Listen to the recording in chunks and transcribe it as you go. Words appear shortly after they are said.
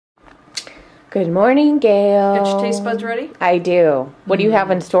Good morning, Gail. Get your taste buds ready? I do. What do you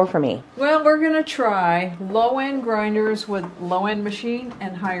have in store for me? Well, we're going to try low-end grinders with low-end machine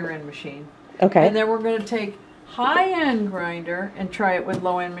and higher-end machine. Okay. And then we're going to take high-end grinder and try it with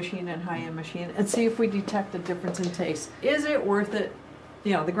low-end machine and high-end machine and see if we detect a difference in taste. Is it worth it?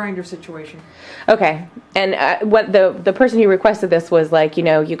 You know, the grinder situation. Okay. And what the person who requested this was like, you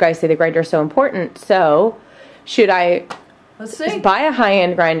know, you guys say the grinder is so important, so should I... Let's see. Buy a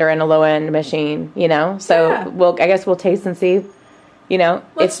high-end grinder and a low-end machine, you know? So Yeah. I guess we'll taste and see, you know.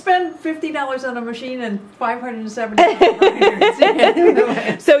 Let's spend $50 on a machine and $570 on a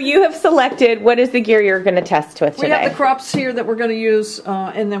grinder. So you have selected, what is the gear you're going to test with today? We have the crops here that we're going to use,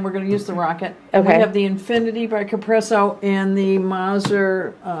 and then we're going to use the rocket. And Okay. we have the Infinity by Compresso and the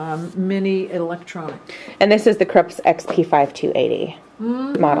Mazur Mini Electronic. And this is the Krups XP5280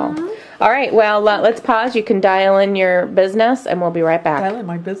 model. All right, well, let's pause. You can dial in your business, and we'll be right back. Dial in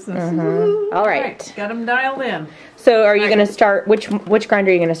my business. All right. Got them dialed in. So are you going to start, which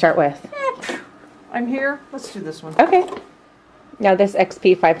grinder are you going to start with? I'm here. Let's do this one. Okay. Now this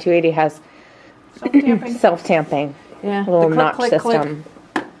XP5280 has Self-tamping. self-tamping. Yeah. A little the notch click, click, system.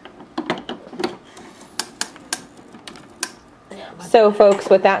 So, folks,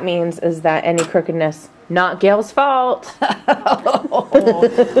 what that means is that any crookedness, not Gail's fault.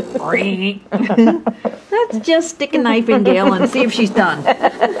 Let's just stick a knife in Gail and see if she's done.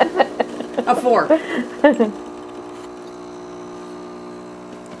 A fork.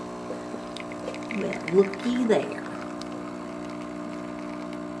 Well, looky there.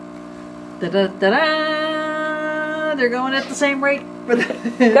 Da-da-da-da! They're going at the same rate for the,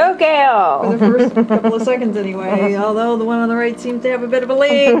 Go, Gail! for the first couple of seconds anyway, although the one on the right seems to have a bit of a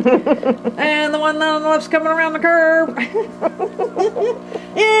lead. And the one on the left's coming around the curve. Into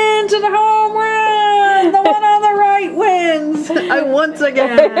the home run! The one on the right wins! Once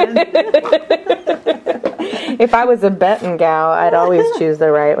again. If I was a betting gal, I'd always choose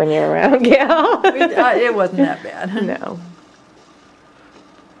the right when you're around, Gail. It wasn't that bad. No.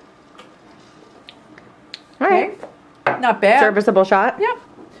 All right. Not bad. Serviceable shot? Yep.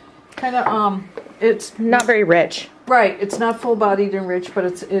 Kind of, it's Not very rich. right. It's not full-bodied and rich, but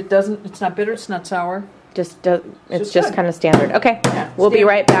it's not bitter. It's not sour. It's just just good. kind of standard. Okay. Yeah, We'll be standard.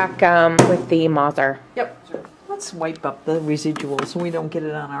 right back with the Mazur. Yep. Let's wipe up the residuals so we don't get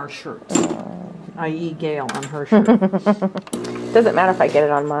it on our shirts. I.e. Gail on her shirt. Doesn't matter if I get it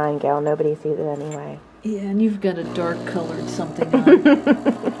on mine, Gail. Nobody sees it anyway. Yeah, and you've got a dark colored something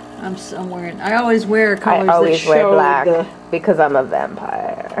on. I'm wearing. I always wear colors I always that wear show black the. because I'm a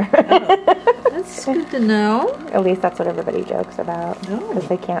vampire. That's good to know. At least that's what everybody jokes about. Oh. Because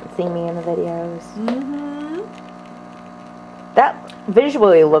they can't see me in the videos. Mm-hmm. That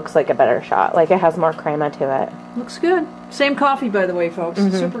visually looks like a better shot. Like it has more crema to it. Looks good. Same coffee, by the way, folks.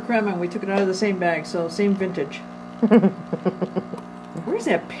 Super crema. We took it out of the same bag, so same vintage. Where's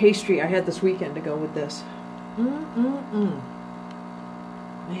that pastry I had this weekend to go with this? Man,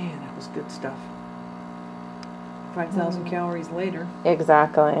 that was good stuff. 5,000 calories later.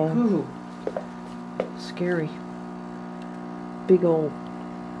 Exactly. Ooh. Scary. Big old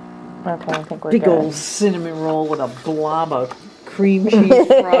Big old cinnamon roll with a blob of cream cheese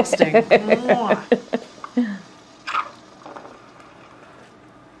frosting. Mwah.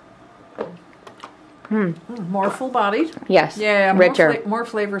 More full-bodied. Yes. Yeah, richer. more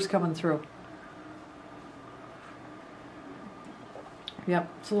flavors coming through. Yep,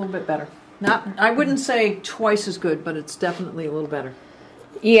 it's a little bit better. I wouldn't say twice as good, but it's definitely a little better.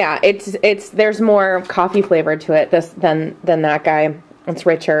 Yeah, it's there's more coffee flavor to it than that guy. It's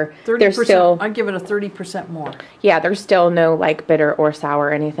richer. 30%. There's still I'd give it a 30% more. yeah. There's still no like bitter or sour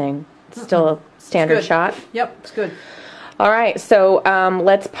or anything. It's still a standard Good. shot. Yep, it's good. All right, so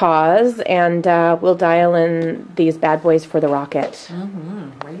let's pause and we'll dial in these bad boys for the rocket.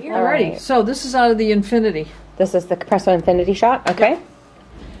 Right here. All Alrighty, right. so this is out of the Infinity. This is the Compresso Infinity shot. Okay.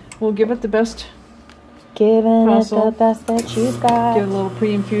 We'll give it the best. Giving it Puzzle. the best that you've got. Give it a little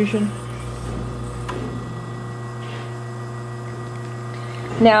pre-infusion.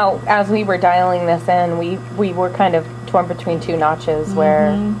 Now, as we were dialing this in, we were kind of torn between two notches where,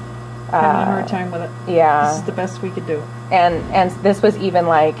 Having a hard time with it. This yeah, is the best we could do. and this was even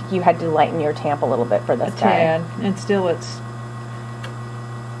like you had to lighten your tamp a little bit for this A guy. tad, and still it's.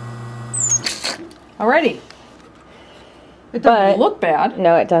 Alrighty. It doesn't But- look bad.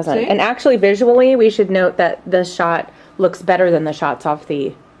 No, it doesn't. See? And actually, visually, we should note that this shot looks better than the shots off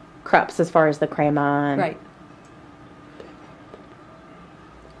the Krups as far as the crema. And, Right.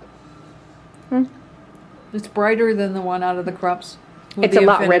 It's brighter than the one out of the Krups. with It's the a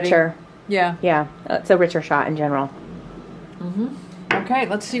lot Infinity. richer. Yeah. Yeah, it's a richer shot in general. Okay. Okay,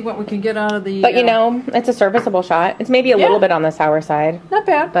 let's see what we can get out of the... But you know, it's a serviceable shot. It's maybe a little bit on the sour side. Not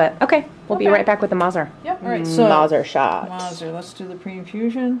bad. But okay, we'll be right back with the Mauser. Yep, all right, so... Mauser shot. Mauser, let's do the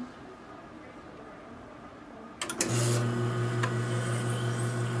pre-infusion.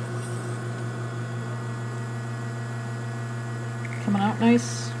 Coming out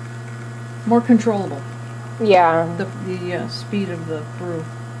nice. More controllable. Yeah. The speed of the brew.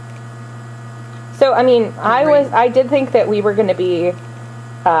 So I mean, I did think that we were going to be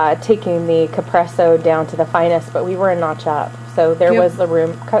taking the Capresso down to the finest, but we were a notch up. So there was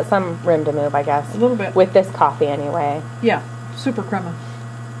some room to move, I guess. A little bit. With this coffee anyway. Yeah, super crema.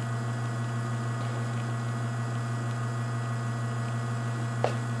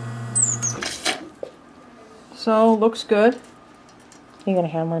 So, looks good. You going to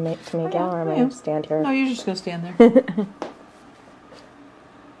hand one to me, Gal, or am I going to stand here? No, you're just going to stand there.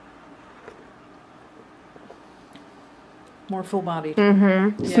 More full-bodied.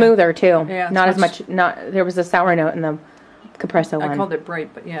 Mm-hmm. Yeah. Smoother, too. Yeah, not as much, there was a sour note in the Capresso one. I called it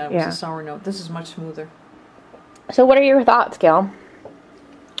bright, but yeah, it was a sour note. This is much smoother. So what are your thoughts, Gal?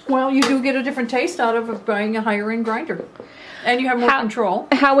 Well, you do get a different taste out of buying a higher-end grinder. And you have more control.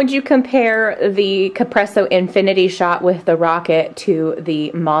 How would you compare the Capresso Infinity shot with the Rocket to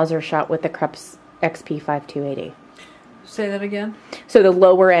the Mauser shot with the Krups XP5280? Say that again? So the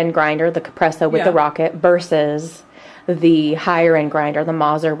lower-end grinder, the Capresso with the Rocket, versus the higher-end grinder, the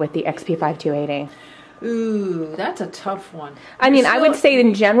Mauser with the XP5280. Ooh, that's a tough one. I mean, I would say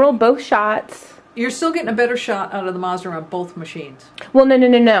in general, both shots... You're still getting a better shot out of the Mauser on both machines. Well,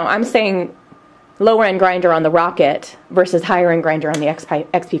 no. I'm saying... lower end grinder on the Rocket versus higher end grinder on the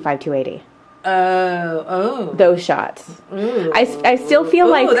XP5280. Oh. Those shots. Ooh. I still feel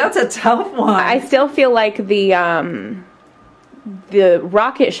like... Oh, that's a tough one. I still feel like the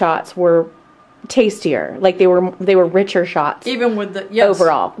Rocket shots were tastier. Like they were richer shots. Even with the...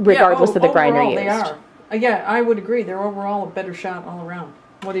 Overall, regardless of the grinder used. They are. Yeah, I would agree. They're overall a better shot all around.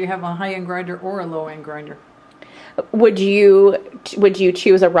 Whether you have a high-end grinder or a low-end grinder. Would you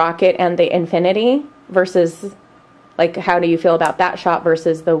choose a Rocket and the Infinity versus, like, how do you feel about that shot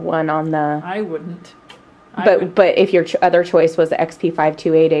versus the one on the... I wouldn't. But if your other choice was the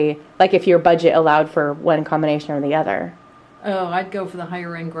XP5280, like if your budget allowed for one combination or the other? Oh, I'd go for the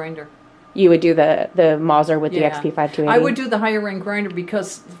higher-end grinder. You would do the Mauser with the XP5280? I would do the higher-end grinder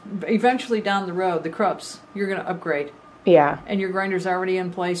because eventually down the road, the Krups, you're going to upgrade. Yeah. And your grinder's already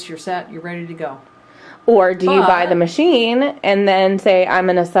in place, you're set, you're ready to go. Or do you buy the machine and then say, I'm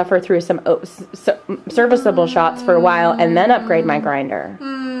going to suffer through some serviceable shots for a while and then upgrade my grinder?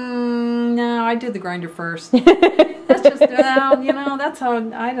 No, I did the grinder first. That's just, that's how,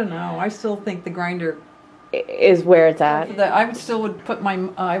 I don't know. I still think the grinder... is where it's at. I would still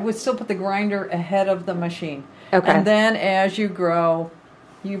put the grinder ahead of the machine. Okay. And then as you grow,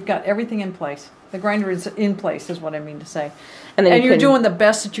 you've got everything in place. The grinder is in place, is what I mean to say. And you're doing the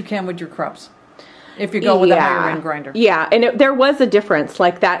best that you can with your Krups. If you go with a higher end grinder. Yeah, and there was a difference.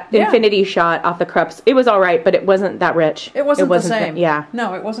 Like that Infinity shot off the Krups, it was all right, but it wasn't that rich. It wasn't the same. Yeah.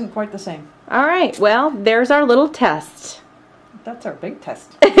 No, it wasn't quite the same. All right, well, there's our little test. That's our big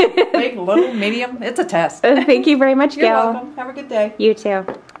test. Big, little, medium, it's a test. Thank you very much, Gail. You're welcome. Have a good day. You too.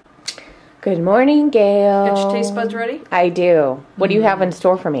 Good morning, Gail. Got your taste buds ready? I do. What do you have in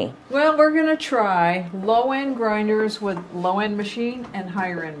store for me? Well, we're going to try low-end grinders with low-end machine and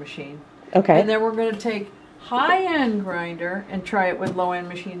higher-end machine. Okay. And then we're going to take high-end grinder and try it with low-end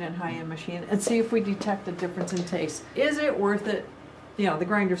machine and high-end machine and see if we detect a difference in taste. Is it worth it? The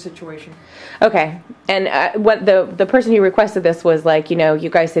grinder situation. Okay. And what the person who requested this was like, you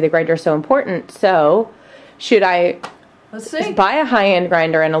guys say the grinder is so important, so should I... Let's see. Buy a high-end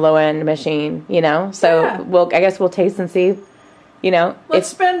grinder and a low-end machine, So I guess we'll taste and see, Let's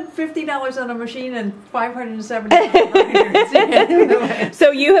spend $50 on a machine and $570 on grinders. So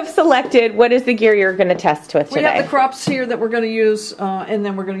you have selected, what is the gear you're going to test with today? We have the Krups here that we're going to use, and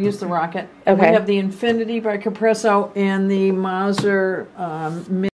then we're going to use the Rocket. Okay. We have the Infinity by Capresso and the Mauser